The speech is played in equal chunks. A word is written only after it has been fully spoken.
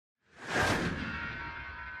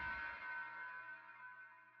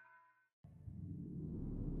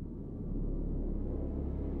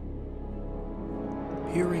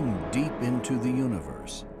Peering deep into the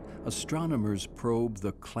universe, astronomers probe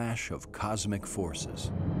the clash of cosmic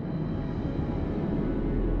forces.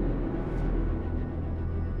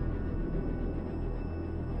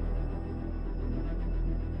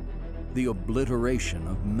 The obliteration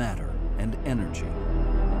of matter and energy.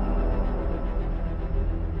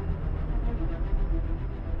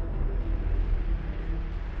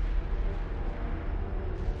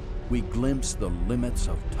 We glimpse the limits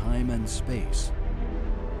of time and space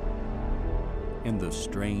in the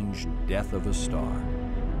strange death of a star.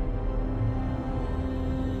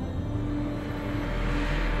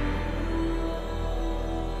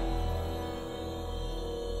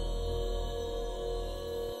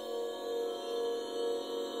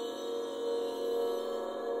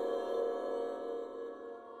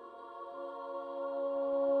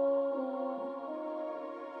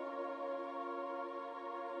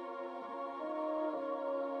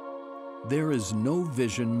 There is no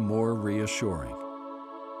vision more reassuring.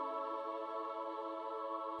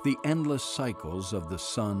 The endless cycles of the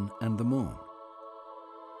sun and the moon.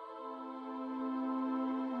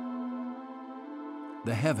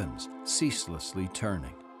 The heavens ceaselessly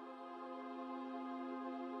turning.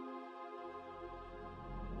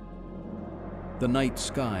 The night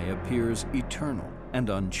sky appears eternal and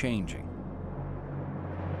unchanging.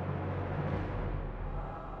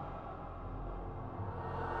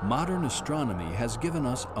 Modern astronomy has given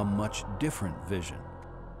us a much different vision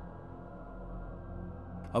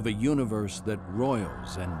of a universe that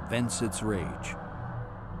roils and vents its rage.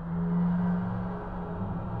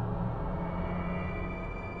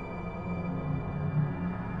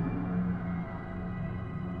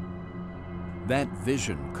 That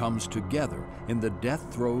vision comes together in the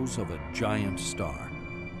death throes of a giant star.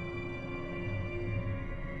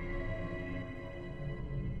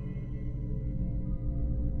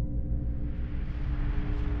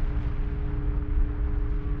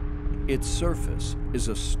 Its surface is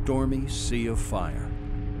a stormy sea of fire.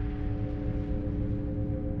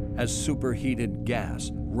 As superheated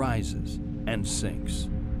gas rises and sinks.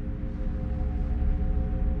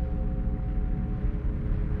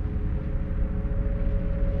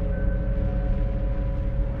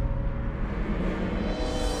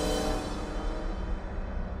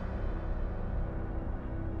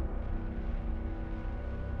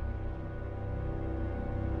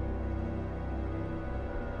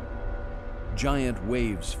 Giant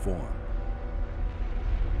waves form.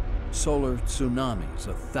 Solar tsunamis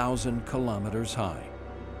 1,000 kilometers high.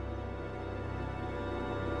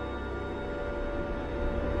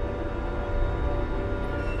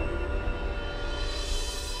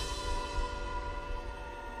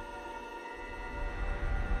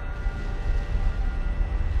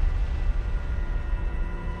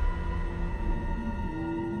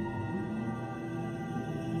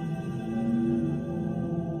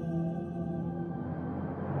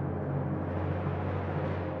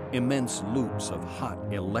 Immense loops of hot,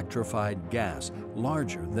 electrified gas,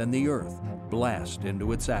 larger than the Earth, blast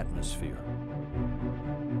into its atmosphere.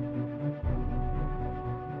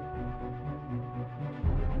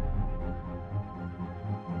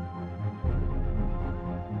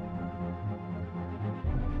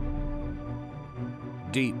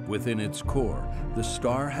 Deep within its core, the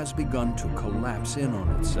star has begun to collapse in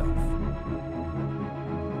on itself.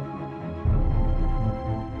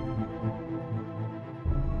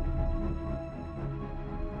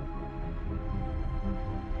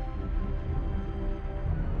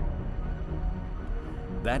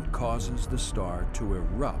 That causes the star to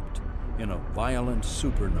erupt in a violent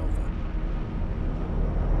supernova.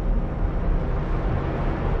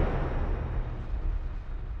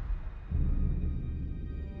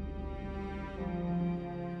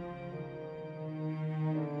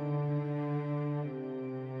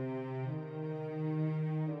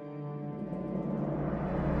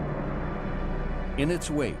 In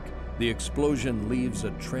its wake, the explosion leaves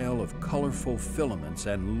a trail of colorful filaments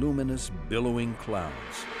and luminous, billowing clouds.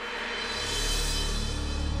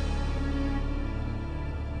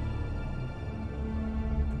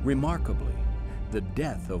 Remarkably, the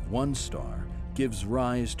death of one star gives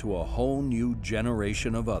rise to a whole new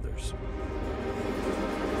generation of others.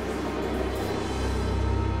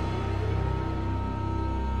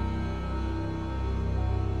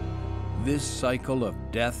 This cycle of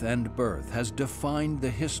death and birth has defined the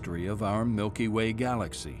history of our Milky Way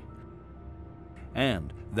galaxy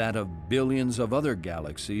and that of billions of other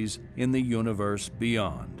galaxies in the universe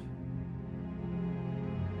beyond.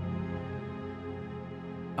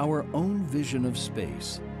 Our own vision of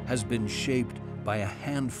space has been shaped by a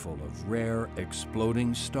handful of rare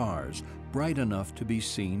exploding stars bright enough to be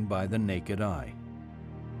seen by the naked eye.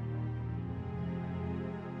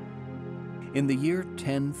 In the year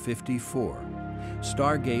 1054,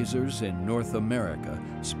 stargazers in North America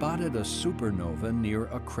spotted a supernova near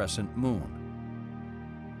a crescent moon.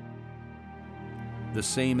 The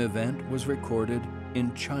same event was recorded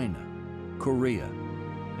in China, Korea,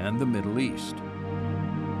 and the Middle East.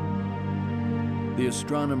 The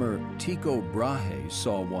astronomer Tycho Brahe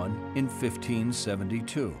saw one in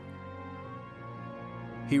 1572.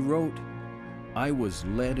 He wrote, "I was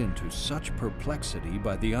led into such perplexity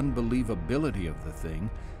by the unbelievability of the thing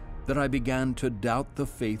that I began to doubt the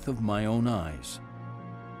faith of my own eyes."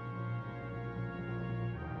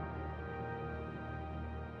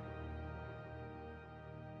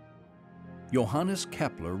 Johannes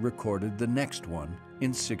Kepler recorded the next one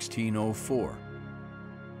in 1604.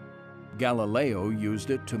 Galileo used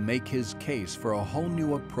it to make his case for a whole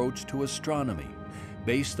new approach to astronomy,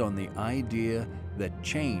 based on the idea that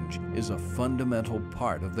change is a fundamental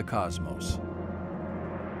part of the cosmos.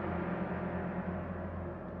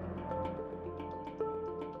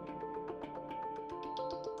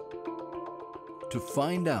 To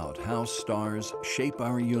find out how stars shape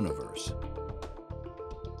our universe,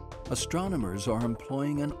 astronomers are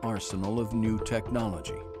employing an arsenal of new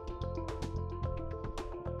technology.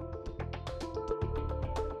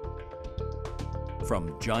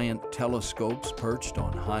 From giant telescopes perched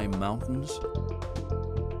on high mountains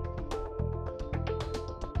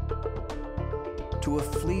to a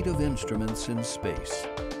fleet of instruments in space.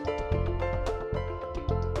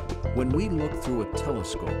 When we look through a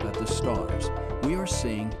telescope at the stars, we are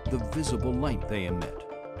seeing the visible light they emit.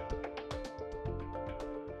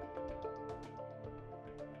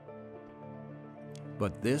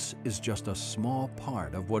 But this is just a small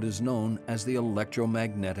part of what is known as the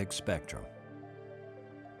electromagnetic spectrum.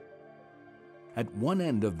 At one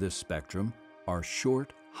end of this spectrum are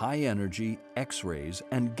short, high-energy X-rays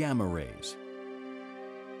and gamma rays.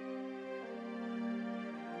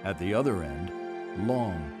 At the other end,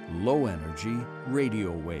 long, low-energy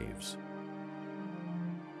radio waves.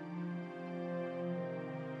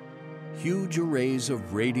 Huge arrays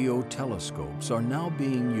of radio telescopes are now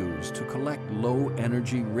being used to collect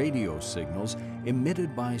low-energy radio signals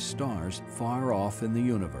emitted by stars far off in the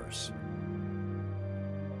universe.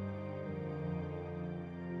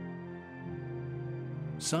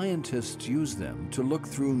 Scientists use them to look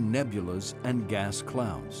through nebulas and gas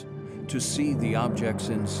clouds, to see the objects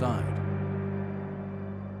inside.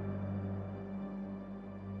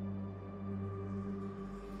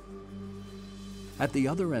 At the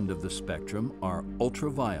other end of the spectrum are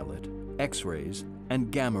ultraviolet, X-rays,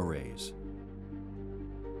 and gamma rays.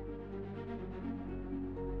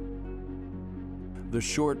 The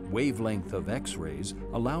short wavelength of X-rays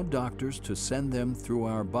allow doctors to send them through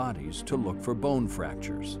our bodies to look for bone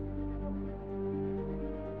fractures.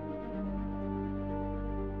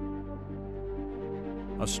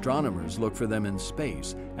 Astronomers look for them in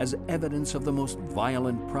space as evidence of the most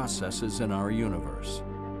violent processes in our universe.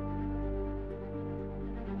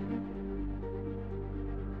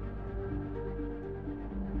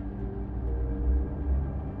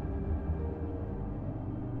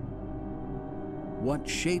 What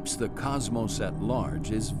shapes the cosmos at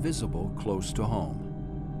large is visible close to home.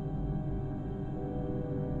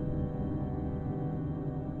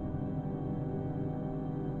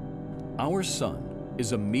 Our Sun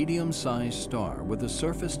is a medium-sized star with a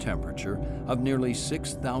surface temperature of nearly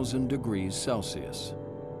 6,000 degrees Celsius.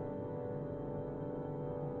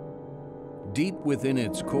 Deep within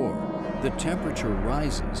its core, the temperature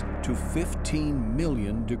rises to 15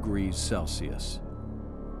 million degrees Celsius.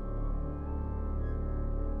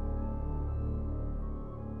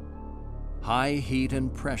 High heat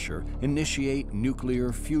and pressure initiate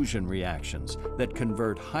nuclear fusion reactions that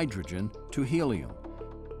convert hydrogen to helium,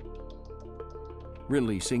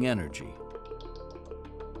 releasing energy.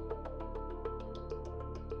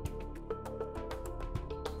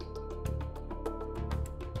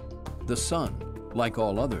 The Sun, like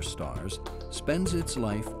all other stars, spends its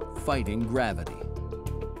life fighting gravity.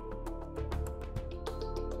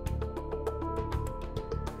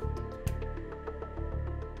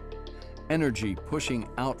 Energy pushing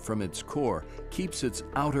out from its core keeps its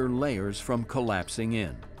outer layers from collapsing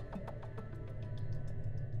in.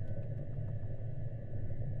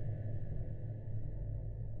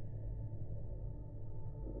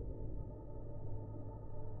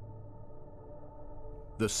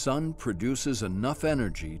 The Sun produces enough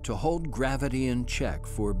energy to hold gravity in check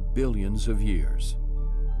for billions of years.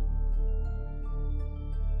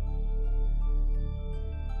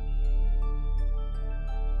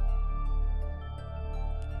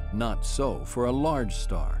 Not so for a large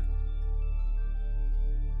star.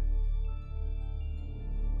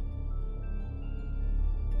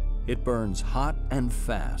 It burns hot and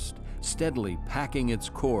fast, steadily packing its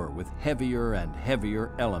core with heavier and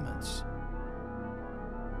heavier elements.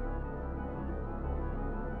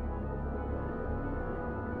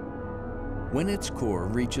 When its core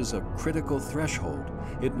reaches a critical threshold,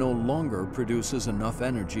 it no longer produces enough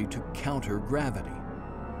energy to counter gravity.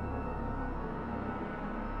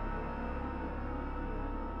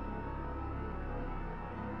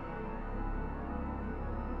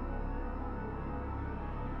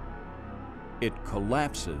 It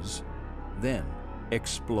collapses, then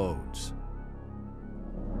explodes.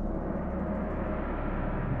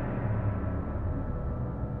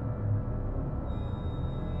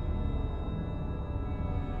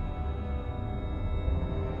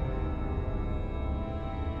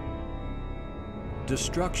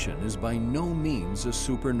 Destruction is by no means a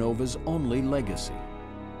supernova's only legacy.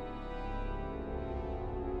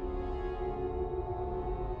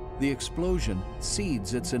 The explosion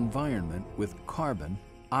seeds its environment with carbon,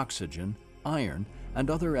 oxygen, iron, and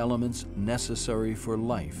other elements necessary for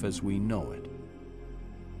life as we know it.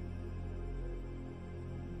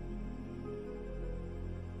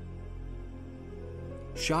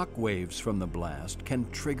 Shock waves from the blast can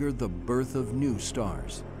trigger the birth of new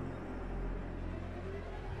stars.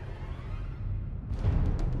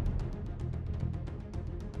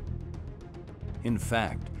 In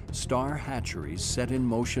fact, star hatcheries set in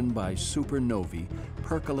motion by supernovae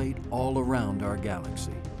percolate all around our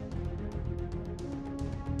galaxy.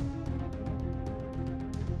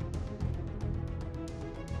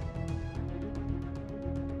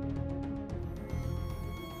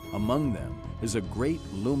 Among them is a great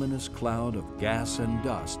luminous cloud of gas and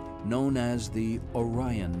dust known as the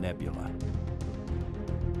Orion Nebula.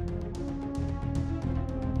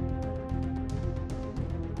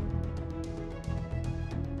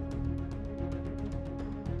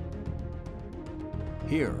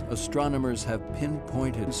 Here, astronomers have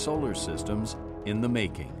pinpointed solar systems in the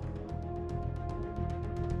making.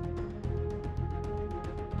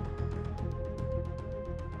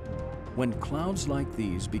 When clouds like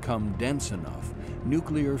these become dense enough,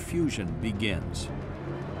 nuclear fusion begins.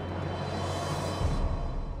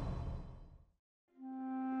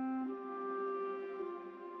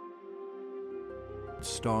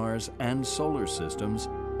 Stars and solar systems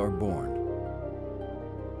are born.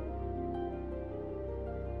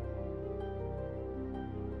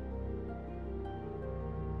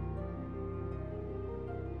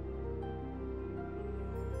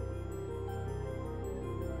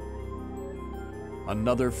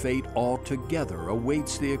 Another fate altogether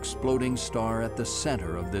awaits the exploding star at the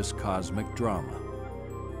center of this cosmic drama.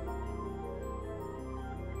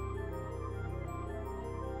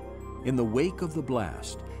 In the wake of the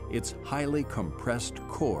blast, its highly compressed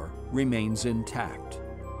core remains intact.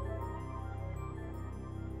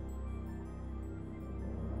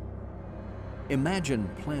 Imagine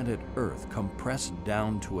planet Earth compressed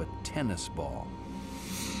down to a tennis ball.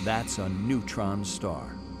 That's a neutron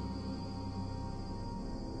star.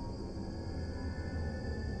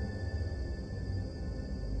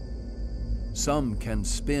 Some can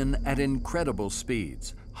spin at incredible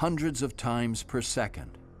speeds, hundreds of times per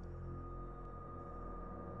second.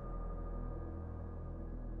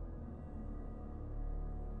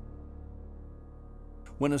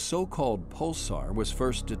 When a so-called pulsar was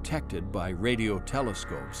first detected by radio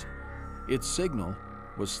telescopes, its signal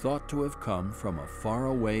was thought to have come from a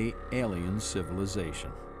faraway alien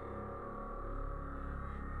civilization.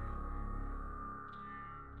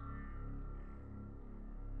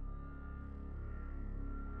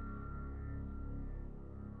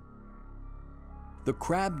 The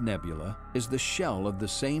Crab Nebula is the shell of the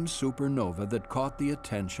same supernova that caught the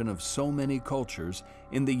attention of so many cultures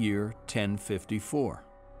in the year 1054.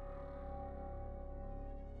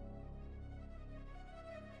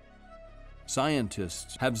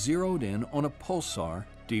 Scientists have zeroed in on a pulsar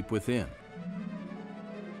deep within.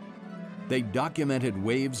 They documented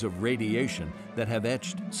waves of radiation that have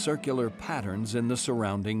etched circular patterns in the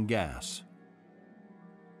surrounding gas.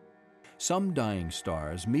 Some dying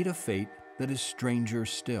stars meet a fate that is stranger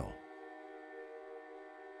still.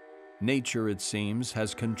 Nature, it seems,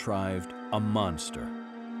 has contrived a monster.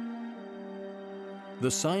 The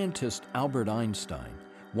scientist Albert Einstein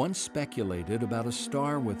once speculated about a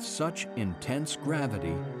star with such intense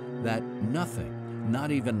gravity that nothing, not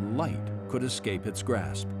even light, could escape its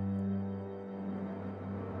grasp.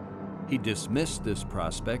 He dismissed this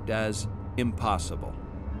prospect as impossible.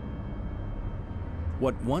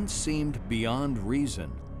 What once seemed beyond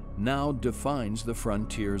reason now defines the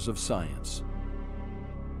frontiers of science.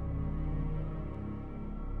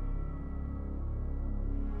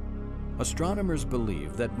 Astronomers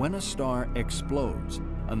believe that when a star explodes,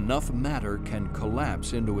 enough matter can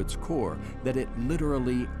collapse into its core that it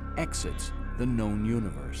literally exits the known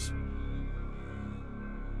universe.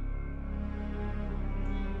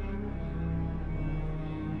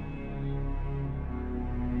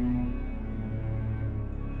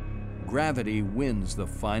 Gravity wins the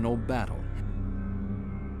final battle.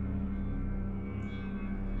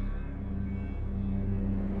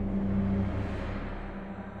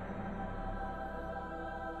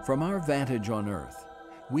 From our vantage on Earth,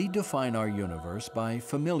 we define our universe by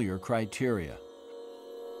familiar criteria,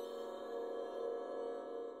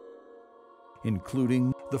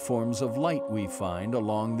 including the forms of light we find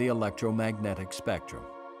along the electromagnetic spectrum.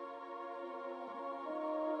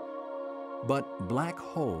 But black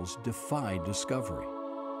holes defy discovery.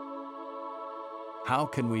 How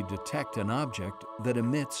can we detect an object that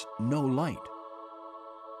emits no light?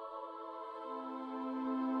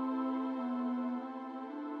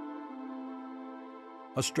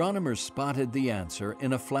 Astronomers spotted the answer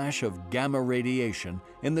in a flash of gamma radiation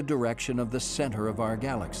in the direction of the center of our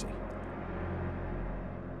galaxy.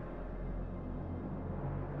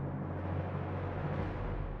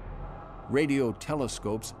 Radio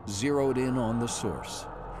telescopes zeroed in on the source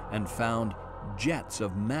and found jets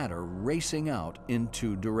of matter racing out in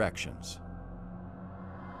two directions.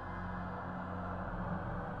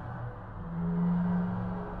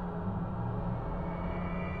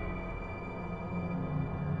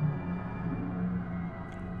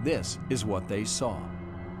 This is what they saw.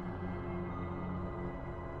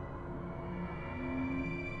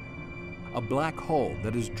 A black hole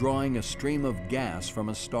that is drawing a stream of gas from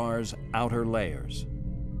a star's outer layers.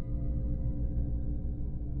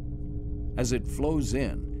 As it flows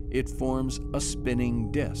in, it forms a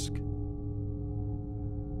spinning disk.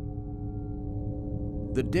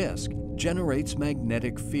 The disk generates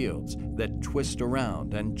magnetic fields that twist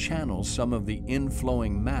around and channel some of the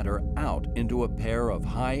inflowing matter out into a pair of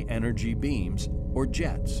high-energy beams, or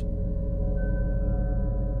jets.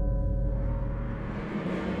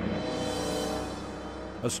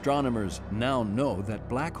 Astronomers now know that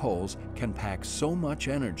black holes can pack so much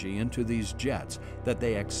energy into these jets that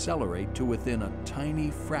they accelerate to within a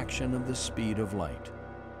tiny fraction of the speed of light.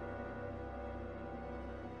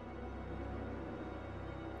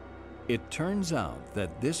 It turns out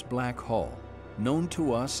that this black hole, known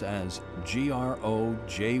to us as GRO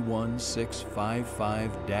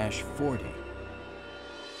J1655-40,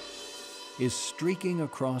 is streaking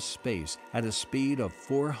across space at a speed of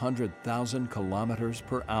 400,000 kilometers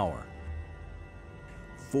per hour,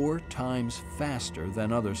 4 times faster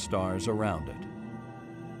than other stars around it.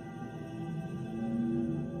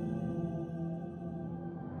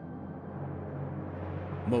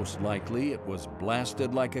 Most likely, it was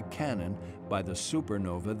blasted like a cannon by the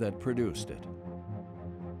supernova that produced it.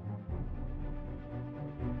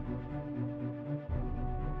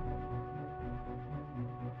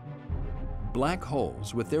 Black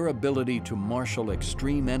holes, with their ability to marshal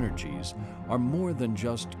extreme energies, are more than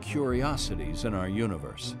just curiosities in our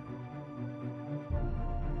universe.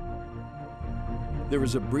 There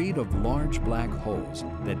is a breed of large black holes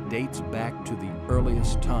that dates back to the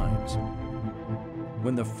earliest times,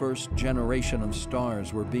 when the first generation of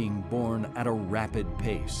stars were being born at a rapid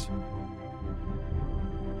pace.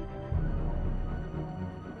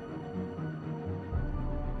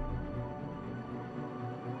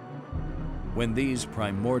 When these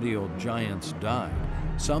primordial giants died,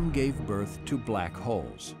 some gave birth to black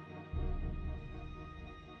holes.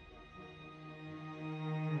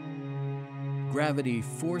 Gravity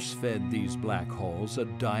force-fed these black holes a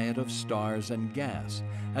diet of stars and gas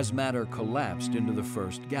as matter collapsed into the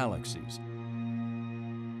first galaxies,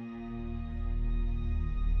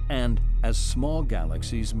 and as small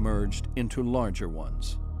galaxies merged into larger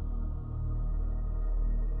ones.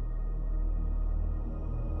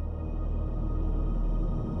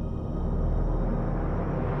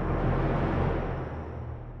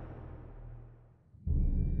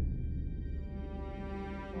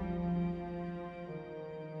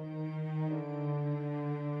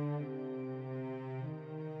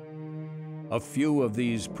 A few of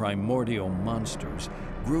these primordial monsters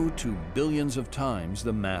grew to billions of times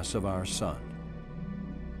the mass of our Sun.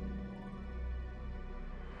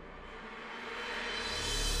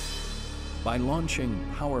 By launching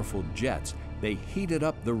powerful jets, they heated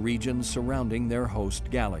up the regions surrounding their host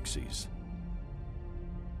galaxies.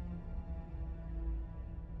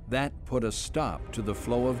 That put a stop to the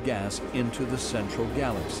flow of gas into the central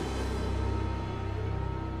galaxy,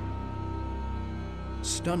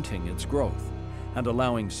 stunting its growth and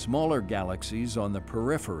allowing smaller galaxies on the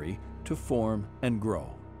periphery to form and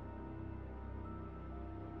grow.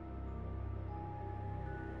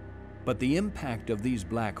 But the impact of these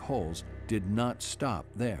black holes did not stop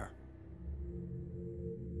there.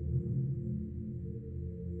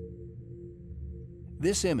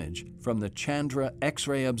 This image from the Chandra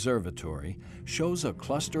X-ray Observatory shows a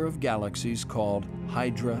cluster of galaxies called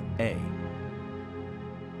Hydra A.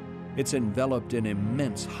 It's enveloped in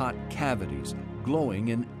immense hot cavities glowing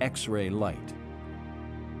in X-ray light.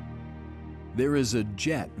 There is a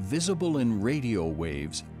jet visible in radio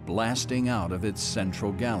waves blasting out of its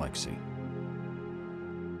central galaxy.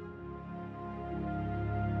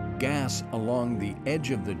 Gas along the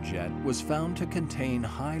edge of the jet was found to contain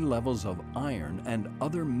high levels of iron and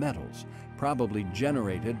other metals, probably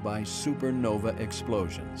generated by supernova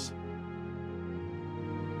explosions.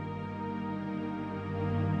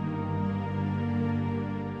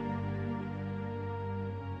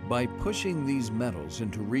 By pushing these metals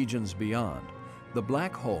into regions beyond, the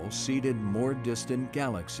black hole seeded more distant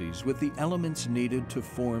galaxies with the elements needed to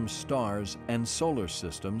form stars and solar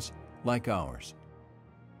systems like ours.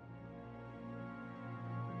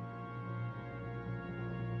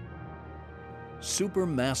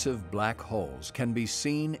 Supermassive black holes can be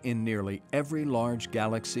seen in nearly every large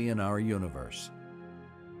galaxy in our universe.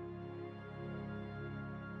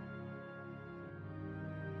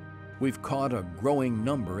 We've caught a growing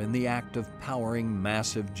number in the act of powering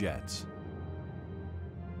massive jets.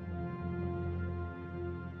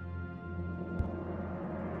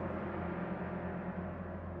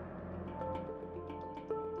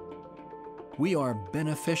 We are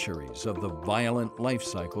beneficiaries of the violent life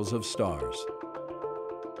cycles of stars.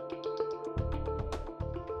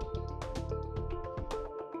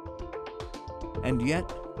 And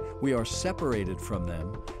yet, we are separated from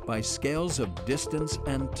them by scales of distance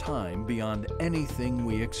and time beyond anything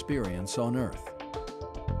we experience on Earth.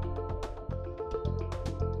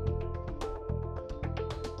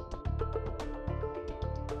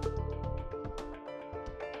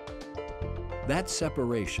 That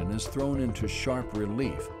separation is thrown into sharp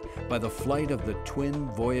relief by the flight of the twin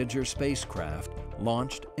Voyager spacecraft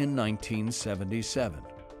launched in 1977.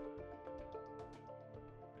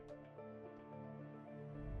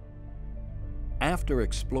 After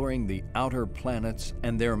exploring the outer planets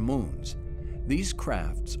and their moons, these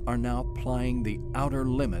crafts are now plying the outer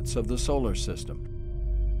limits of the solar system.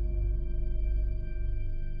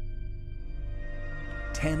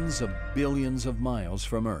 Tens of billions of miles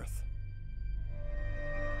from Earth.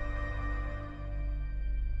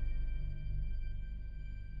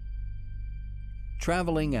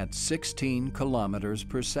 Traveling at 16 kilometers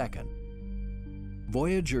per second,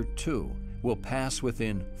 Voyager 2 will pass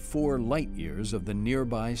within 4 light-years of the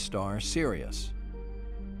nearby star Sirius.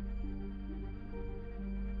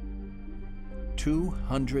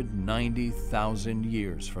 290,000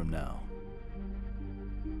 years from now.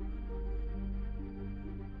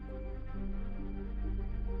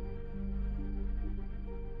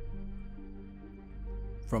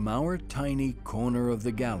 From our tiny corner of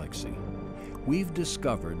the galaxy, we've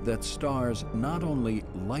discovered that stars not only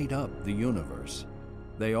light up the universe,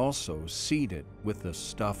 they also seed it with the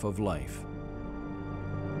stuff of life.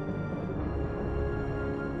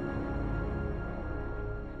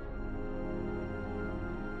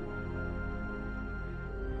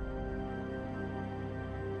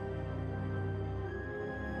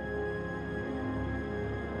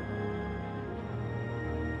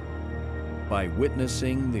 By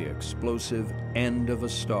witnessing the explosive end of a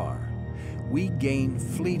star, we gain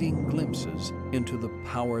fleeting glimpses into the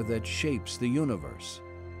power that shapes the universe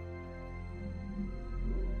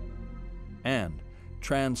and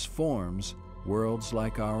transforms worlds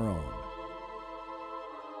like our own.